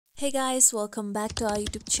Hey guys, welcome back to our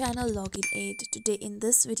YouTube channel Login Aid. Today in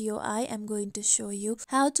this video I am going to show you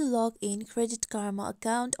how to log in Credit Karma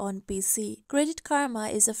account on PC. Credit Karma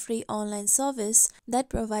is a free online service that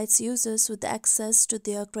provides users with access to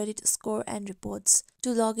their credit score and reports.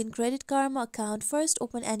 To log in Credit Karma account, first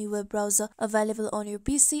open any web browser available on your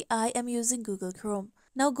PC. I am using Google Chrome.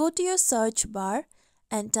 Now go to your search bar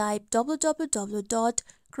and type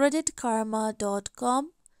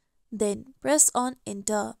www.creditkarma.com, then press on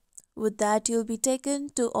enter. With that, you'll be taken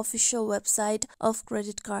to official website of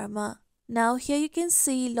Credit Karma. Now here you can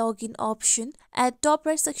see login option at top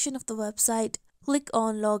right section of the website. Click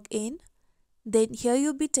on login. Then here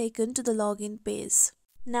you'll be taken to the login page.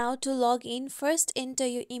 Now to log in, first enter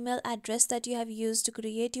your email address that you have used to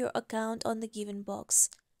create your account on the given box.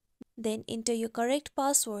 Then enter your correct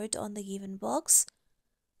password on the given box.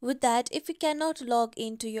 With that, if you cannot log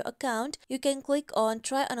into your account, you can click on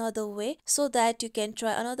try another way so that you can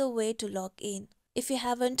try another way to log in. If you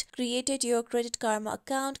haven't created your Credit Karma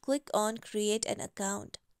account, click on create an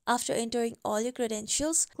account. After entering all your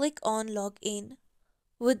credentials, click on log in.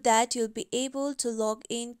 With that, you'll be able to log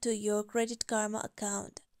in to your Credit Karma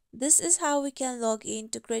account. This is how we can log in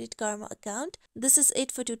to Credit Karma account. This is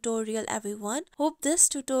it for tutorial everyone. Hope this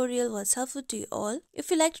tutorial was helpful to you all.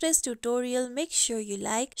 If you liked today's tutorial, make sure you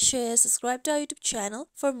like, share, subscribe to our YouTube channel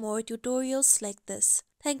for more tutorials like this.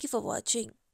 Thank you for watching.